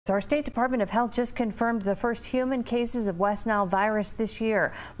Our State Department of Health just confirmed the first human cases of West Nile virus this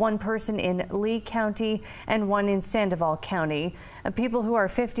year. One person in Lee County and one in Sandoval County. People who are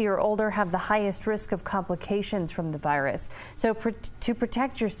 50 or older have the highest risk of complications from the virus. So to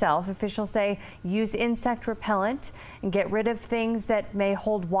protect yourself, officials say use insect repellent and get rid of things that may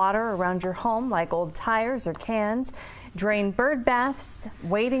hold water around your home, like old tires or cans. Drain bird baths,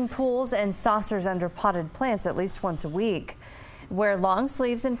 wading pools, and saucers under potted plants at least once a week. Wear long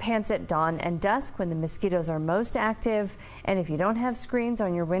sleeves and pants at dawn and dusk when the mosquitoes are most active. And if you don't have screens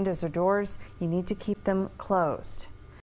on your windows or doors, you need to keep them closed.